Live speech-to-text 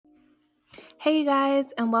Hey guys,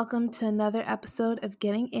 and welcome to another episode of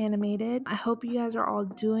Getting Animated. I hope you guys are all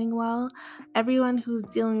doing well. Everyone who's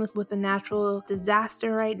dealing with a natural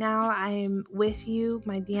disaster right now, I'm with you.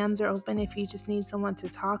 My DMs are open if you just need someone to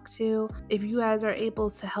talk to. If you guys are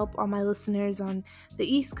able to help all my listeners on the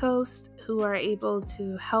East Coast who are able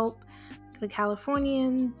to help the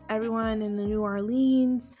Californians, everyone in the New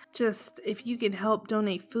Orleans, just if you can help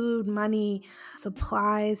donate food, money,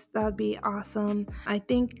 supplies, that'd be awesome. I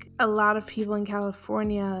think a lot of people in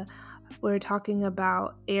California were talking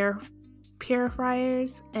about air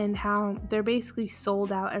purifiers and how they're basically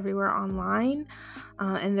sold out everywhere online,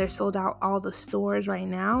 and they're sold out all the stores right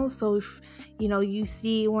now. So if you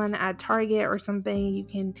see one at Target or something, you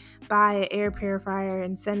can buy an air purifier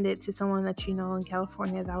and send it to someone that you know in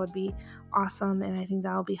California. That would be awesome, and I think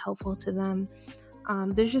that will be helpful to them.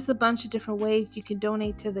 There's just a bunch of different ways you can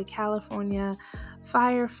donate to the California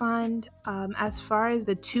Fire Fund. As far as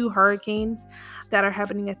the two hurricanes that are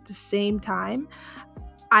happening at the same time,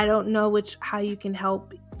 I don't know how you can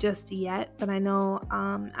help just yet, but I know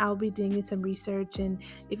I'll be doing some research, and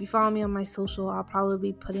if you follow me on my social, I'll probably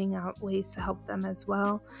be putting out ways to help them as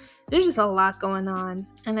well. There's just a lot going on,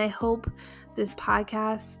 and I hope this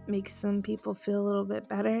podcast makes some people feel a little bit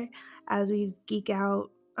better as we geek out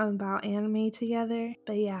about anime together.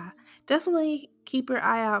 But yeah, definitely keep your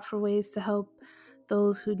eye out for ways to help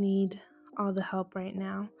those who need all the help right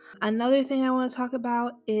now. Another thing I want to talk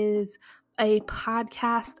about is a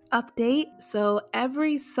podcast update. So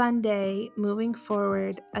every Sunday moving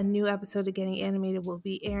forward, a new episode of Getting Animated will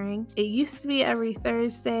be airing. It used to be every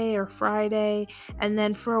Thursday or Friday, and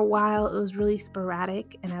then for a while it was really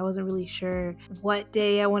sporadic and I wasn't really sure what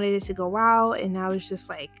day I wanted it to go out, and I was just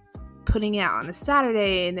like putting it out on a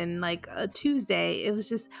Saturday and then like a Tuesday. It was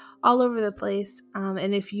just all over the place.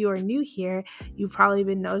 And if you are new here, you've probably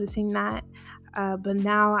been noticing that. But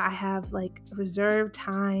now I have like reserved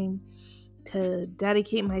time to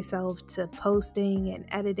dedicate myself to posting and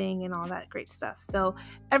editing and all that great stuff. So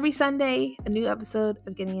every Sunday, a new episode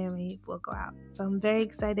of Getting Anime will go out. So I'm very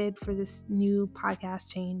excited for this new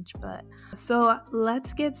podcast change. So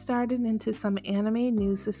let's get started into some anime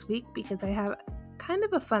news this week because I have kind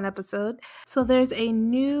of a fun episode. So there's a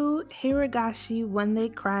new Hiragashi When They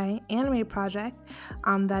Cry anime project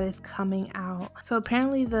that is coming out. So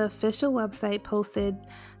apparently the official website posted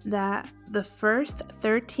that the first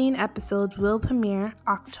 13 episodes will premiere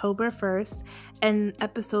October 1st and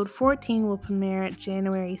episode 14 will premiere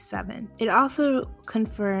January 7th. It also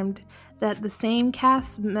confirmed that the same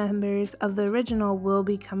cast members of the original will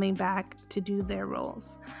be coming back to do their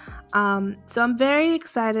roles. So I'm very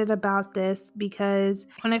excited about this because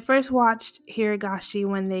when I first watched Hiragashi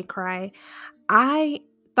When They Cry, I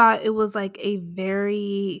thought it was like a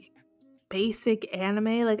very basic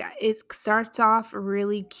anime. Like it starts off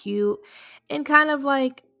really cute and kind of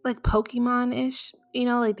like Pokemon-ish.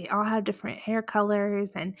 Like they all have different hair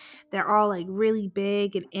colors and they're all like really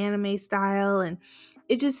big and anime style, and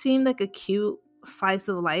it just seemed like a cute slice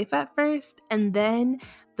of life at first, and then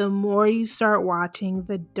the more you start watching,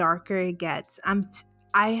 the darker it gets.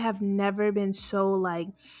 I have never been so like,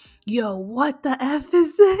 yo, what the F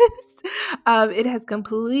is this? It has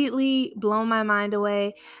completely blown my mind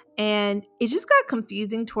away, and it just got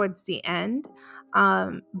confusing towards the end.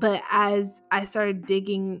 But as I started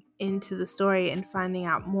digging into the story and finding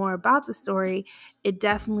out more about the story, it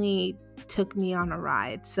definitely took me on a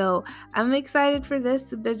ride. So I'm excited for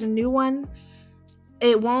this. If there's a new one,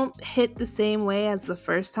 it won't hit the same way as the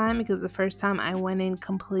first time because the first time I went in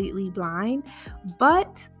completely blind,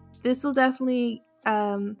 but this will definitely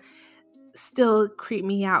still creep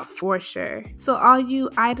me out for sure. So all you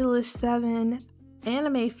Idolish 7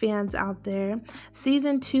 anime fans out there,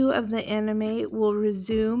 season 2 of the anime will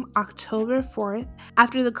resume October 4th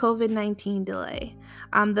after the COVID-19 delay.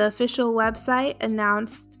 The official website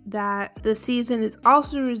announced that the season is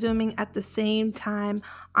also resuming at the same time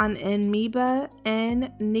on Amoeba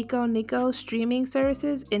and Nico Nico streaming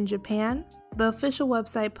services in Japan. The official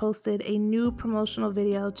website posted a new promotional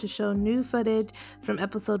video to show new footage from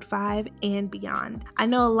episode 5 and beyond. I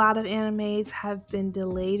know a lot of animes have been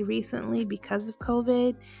delayed recently because of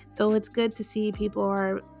COVID, so it's good to see people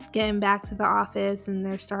are getting back to the office and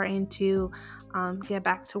they're starting to get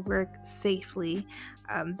back to work safely.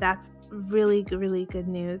 That's really good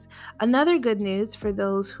news. Another good news for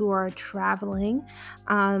those who are traveling,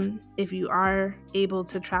 if you are able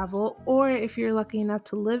to travel or if you're lucky enough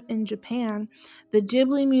to live in Japan, the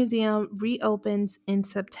Ghibli Museum reopens in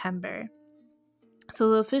September. So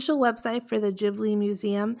the official website for the Ghibli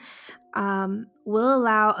Museum will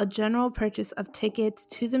allow a general purchase of tickets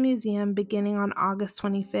to the museum beginning on August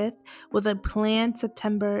 25th with a planned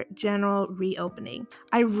September general reopening.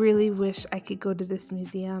 I really wish I could go to this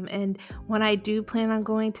museum, and when I do plan on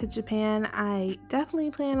going to Japan, I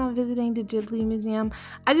definitely plan on visiting the Ghibli Museum.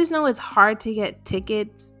 I just know it's hard to get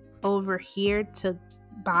tickets over here to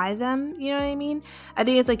buy them, you know what I mean? I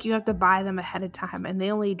think it's like you have to buy them ahead of time, and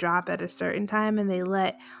they only drop at a certain time, and they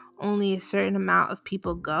let only a certain amount of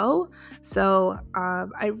people go. So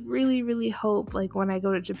I really, really hope like when I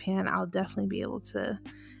go to Japan, I'll definitely be able to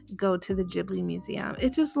go to the Ghibli Museum.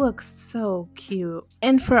 It just looks so cute.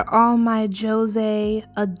 And for all my Josei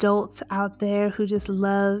adults out there who just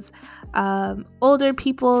loves older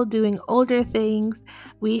people doing older things,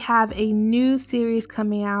 we have a new series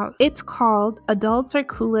coming out. It's called Adults Are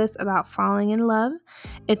Clueless About Falling in Love.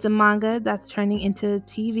 It's a manga that's turning into a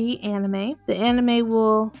TV anime. The anime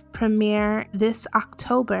will premiere this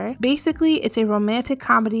October. Basically, it's a romantic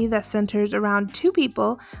comedy that centers around two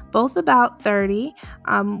people, both about 30.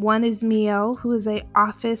 One is Mio, who is an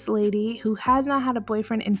office lady who has not had a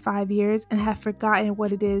boyfriend in 5 years and have forgotten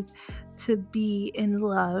what it is to be in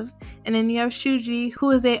love. And then you have Shuji, who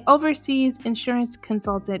is an overseas insurance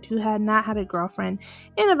consultant who had not had a girlfriend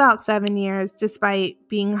in about 7 years, despite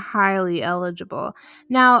being highly eligible.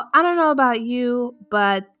 Now, I don't know about you,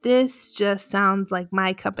 but this just sounds like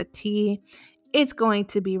my cup of tea. It's going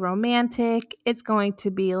to be romantic. It's going to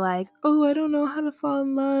be like, oh, I don't know how to fall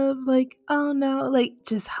in love. Like, oh no, like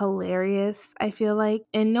just hilarious, I feel like.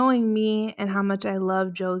 And knowing me and how much I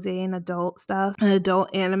love Josei and adult stuff, an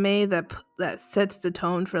adult anime that sets the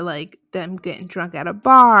tone for like them getting drunk at a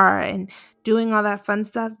bar and doing all that fun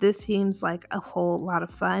stuff, this seems like a whole lot of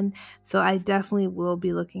fun. So I definitely will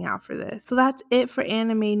be looking out for this. So that's it for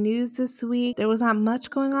anime news this week. There was not much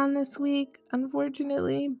going on this week,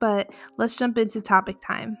 unfortunately, but let's jump into topic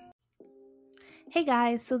time. Hey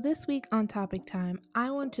guys, so this week on Topic Time,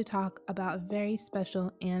 I want to talk about a very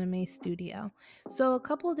special anime studio. So a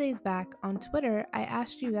couple days back on Twitter, I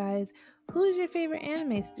asked you guys, who's your favorite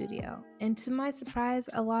anime studio? And to my surprise,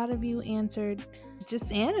 a lot of you answered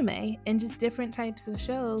just anime and just different types of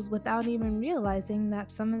shows without even realizing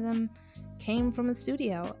that some of them came from a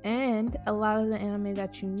studio. And a lot of the anime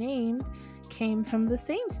that you named came from the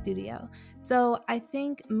same studio. So I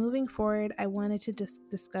think moving forward, I wanted to just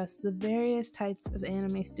discuss the various types of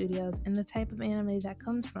anime studios and the type of anime that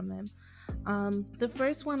comes from them. The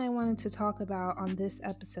first one I wanted to talk about on this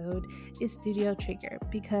episode is Studio Trigger,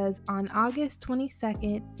 because on August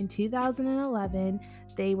 22nd in 2011,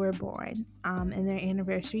 they were born, and their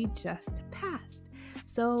anniversary just passed.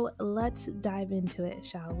 So let's dive into it,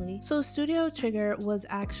 shall we? So Studio Trigger was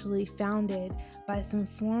actually founded by some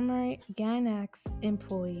former Gainax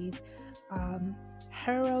employees,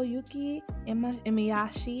 Hiroyuki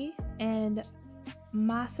Imiyashi and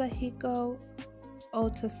Masahiko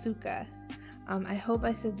Otsuka. I hope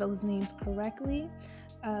I said those names correctly.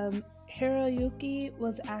 Hiroyuki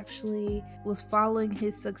was following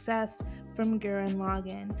his success from Gurren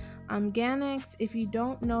Lagann. Gainax, if you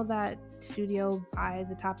don't know that studio by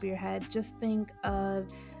the top of your head, just think of,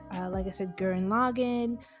 like I said, Gurren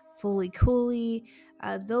Lagann, Fully Cooley.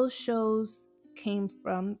 Those shows came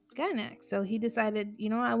from Gainax. So he decided,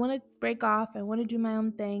 I want to break off, I want to do my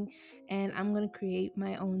own thing, and I'm going to create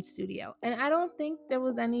my own studio. And I don't think there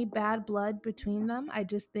was any bad blood between them. I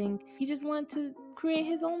just think he just wanted to create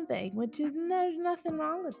his own thing, which is, there's nothing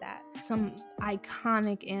wrong with that. Some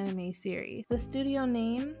iconic anime series. The studio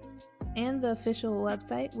name and the official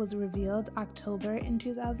website was revealed October in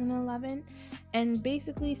 2011, and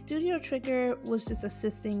basically Studio Trigger was just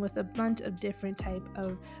assisting with a bunch of different type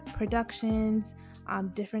of productions,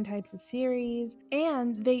 different types of series,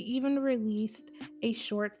 and they even released a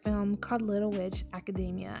short film called Little Witch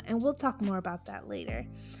Academia, and we'll talk more about that later.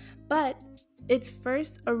 But its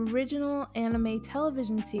first original anime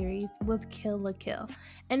television series was Kill la Kill,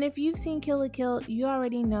 and if you've seen Kill la Kill, you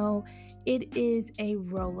already know it is a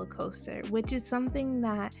roller coaster, which is something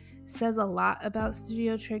that says a lot about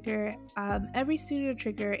Studio Trigger. Every Studio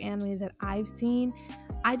Trigger anime that I've seen,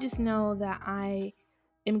 I just know that I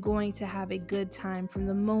am going to have a good time from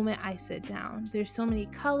the moment I sit down. There's so many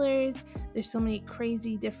colors, there's so many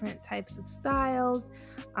crazy different types of styles.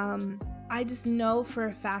 I just know for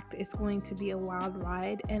a fact it's going to be a wild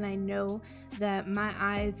ride, and I know that my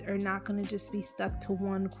eyes are not going to just be stuck to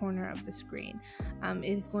one corner of the screen.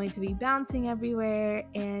 It is going to be bouncing everywhere,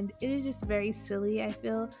 and it is just very silly, I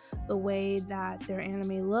feel, the way that their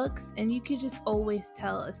anime looks, and you could just always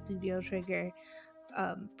tell a Studio Trigger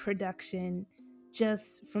production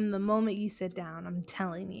just from the moment you sit down, I'm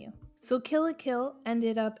telling you. So Kill la Kill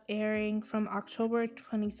ended up airing from October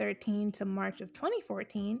 2013 to March of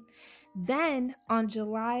 2014. Then on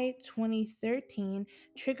July 2013,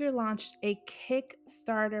 Trigger launched a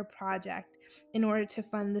Kickstarter project in order to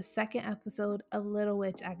fund the second episode of Little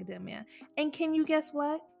Witch Academia. And can you guess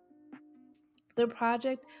what? The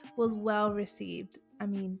project was well received. I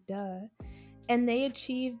mean, duh. And they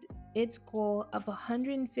achieved its goal of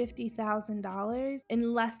 $150,000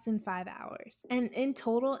 in less than 5 hours. And in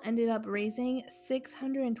total ended up raising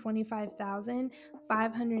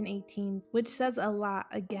 $625,518, which says a lot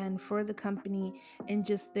again for the company and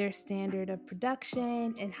just their standard of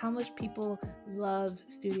production and how much people love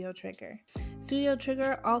Studio Trigger. Studio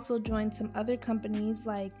Trigger also joined some other companies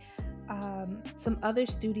like some other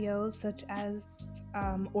studios such as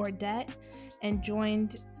Ordet, and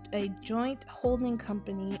joined a joint holding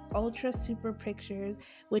company, Ultra Super Pictures,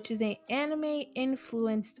 which is an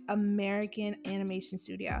anime-influenced American animation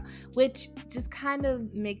studio, which just kind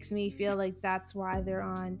of makes me feel like that's why they're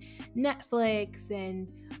on Netflix and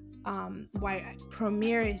why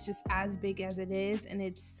Premiere is just as big as it is, and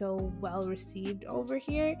it's so well received over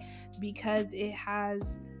here because it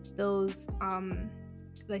has those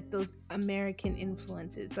like those American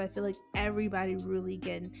influences. So I feel like everybody really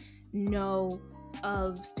can know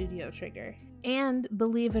of Studio Trigger. And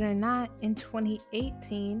believe it or not, in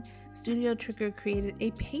 2018, Studio Trigger created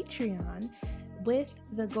a Patreon with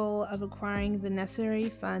the goal of acquiring the necessary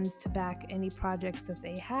funds to back any projects that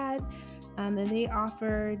they had. And they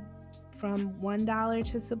offered from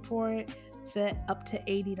 $1 to support to up to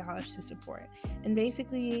 $80 to support. And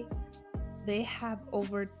basically, they have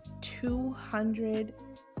over 2,000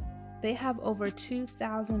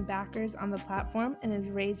 backers on the platform and is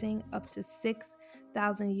raising up to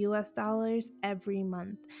 $6,000 every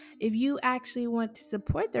month. If you actually want to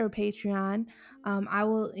support their Patreon, I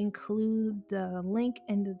will include the link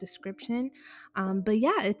in the description. But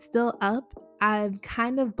yeah, it's still up. I'm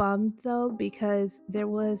kind of bummed though because there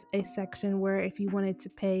was a section where if you wanted to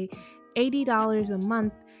pay $80 a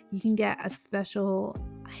month, you can get a special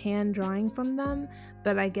hand drawing from them,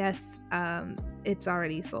 but I guess it's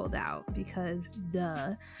already sold out because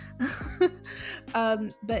duh.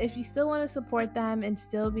 But if you still want to support them and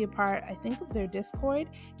still be a part, I think, of their Discord,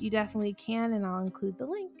 you definitely can, and I'll include the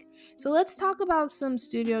link. So let's talk about some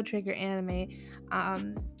Studio Trigger anime.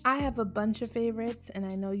 I have a bunch of favorites, and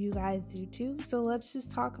I know you guys do too, so let's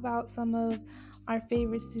just talk about some of our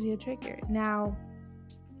favorite Studio Trigger. Now,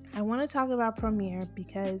 I want to talk about Premiere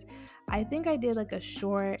because I think I did like a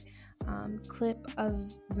short clip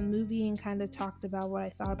of the movie and kind of talked about what I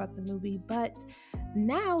thought about the movie, but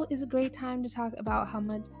now is a great time to talk about how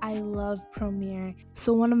much I love Premiere.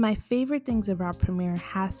 So one of my favorite things about Premiere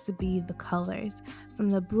has to be the colors. From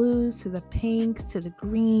the blues to the pinks to the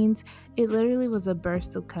greens, it literally was a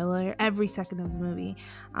burst of color every second of the movie.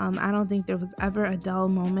 I don't think there was ever a dull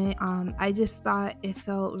moment. I just thought it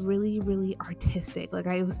felt really, really artistic. Like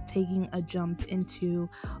I was taking a jump into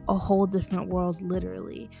a whole different world,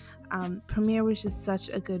 literally. Premiere was just such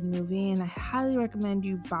a good movie, and I highly recommend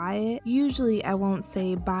you buy it. Usually I won't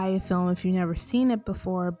say buy a film if you've never seen it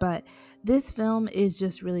before, but this film is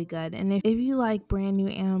just really good. And if you like Brand New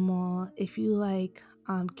Animal, if you like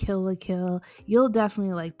Kill la Kill, you'll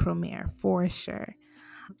definitely like Premiere for sure.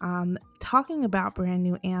 Talking about Brand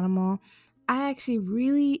New Animal, I actually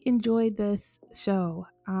really enjoyed this show.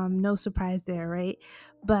 No surprise there, right?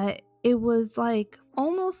 But it was like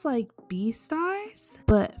almost like Beastars,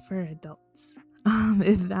 but for adults,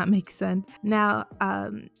 if that makes sense. Now,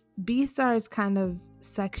 Beastars kind of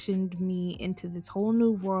sectioned me into this whole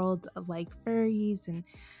new world of like furries and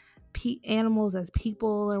animals as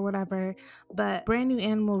people or whatever, but Brand New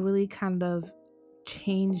Animal really kind of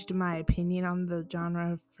changed my opinion on the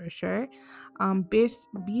genre for sure.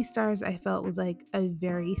 Beastars I felt was like a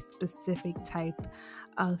very specific type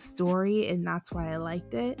of story, and that's why I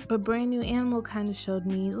liked it. But Brand New Animal kind of showed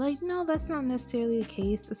me like, no, that's not necessarily the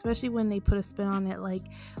case, especially when they put a spin on it like,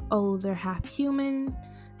 oh, they're half human,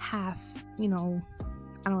 half, I don't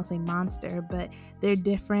want to say monster, but they're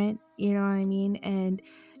different, you know what I mean? And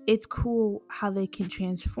it's cool how they can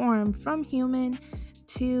transform from human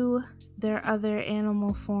to their other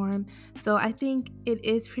animal form. So I think it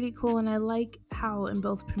is pretty cool, and I like how in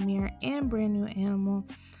both Premiere and Brand New Animal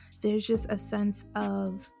there's just a sense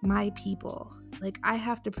of my people. Like I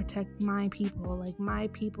have to protect my people. Like my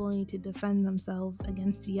people need to defend themselves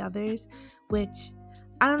against the others, which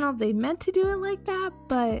I don't know if they meant to do it like that,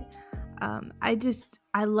 but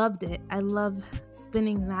I loved it. I love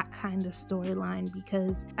spinning that kind of storyline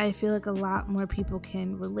because I feel like a lot more people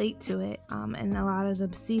can relate to it, and a lot of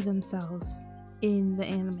them see themselves in the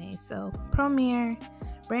anime. So Premiere,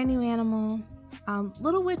 Brand New Animal.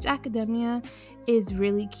 Little Witch Academia is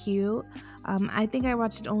really cute. I think I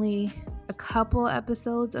watched only a couple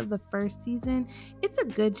episodes of the first season. It's a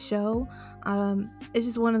good show. It's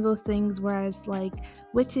just one of those things where it's like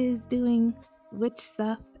witches doing witch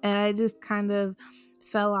stuff, and I just kind of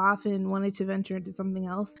fell off and wanted to venture into something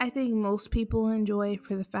else. I think most people enjoy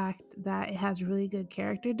for the fact that it has really good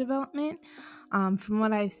character development. From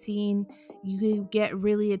what I've seen, you get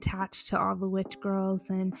really attached to all the witch girls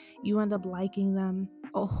and you end up liking them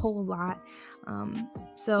a whole lot.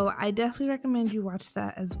 So I definitely recommend you watch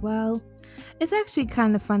that as well. It's actually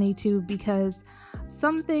kind of funny too, because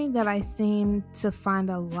something that I seem to find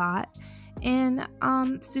a lot in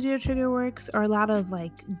Studio Trigger works are a lot of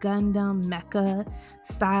like Gundam mecha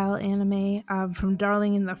style anime, from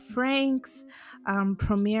Darling in the Franxx.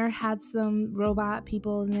 Premiere had some robot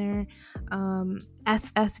people in there.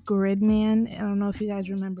 SS Gridman, I don't know if you guys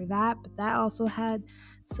remember that, but that also had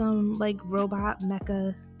some like robot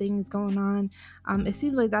mecha things going on. It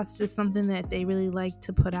seems like that's just something that they really like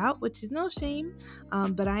to put out, which is no shame.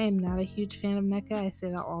 But I am not a huge fan of mecha. I say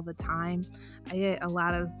that all the time. I get a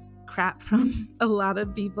lot of crap from a lot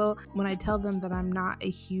of people when I tell them that I'm not a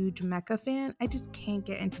huge mecha fan. I just can't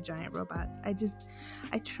get into giant robots. I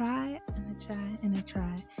try and I try and I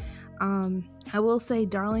try. I will say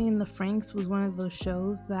Darling in the Franxx was one of those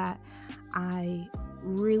shows that I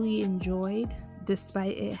really enjoyed,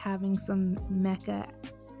 despite it having some mecha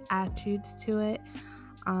attitudes to it.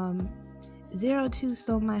 Zero Two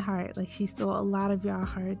stole my heart. Like, she stole a lot of y'all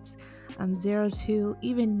hearts. Zero Two,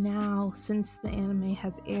 even now, since the anime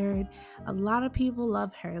has aired, a lot of people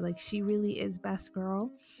love her. Like, she really is best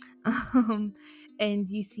girl. And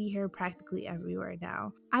you see her practically everywhere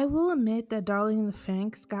now. I will admit that Darling in the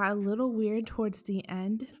Franxx got a little weird towards the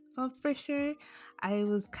end of For Sure. I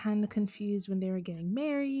was kind of confused when they were getting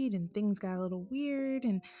married and things got a little weird,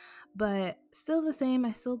 but still the same.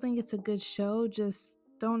 I still think it's a good show, just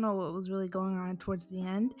don't know what was really going on towards the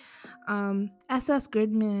end. SS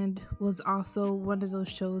Gridman was also one of those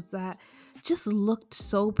shows that just looked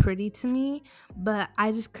so pretty to me, but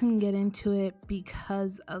I just couldn't get into it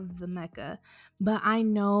because of the mecha. But I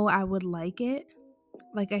know I would like it.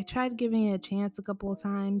 Like, I tried giving it a chance a couple of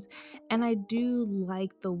times, and I do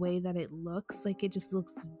like the way that it looks. Like, it just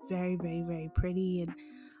looks very, very, very pretty, and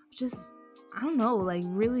just, I don't know, like,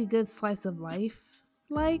 really good slice of life.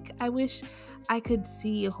 Like, I wish I could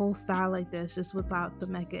see a whole style like this just without the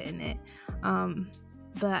mecha in it.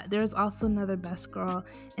 But there's also another best girl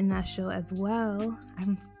in that show as well.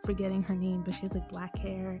 I'm forgetting her name, but she has like black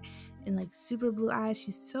hair and like super blue eyes.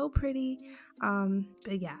 She's so pretty.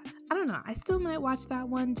 But yeah, I don't know. I still might watch that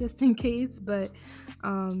one just in case. But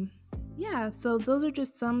yeah, so those are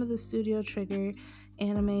just some of the Studio Trigger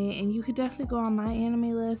anime, and you could definitely go on my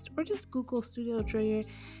anime list or just Google Studio Trigger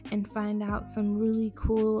and find out some really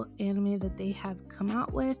cool anime that they have come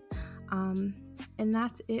out with. And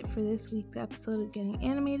that's it for this week's episode of Getting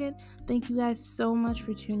Animated. Thank you guys so much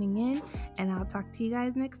for tuning in, and I'll talk to you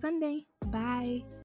guys next Sunday. Bye.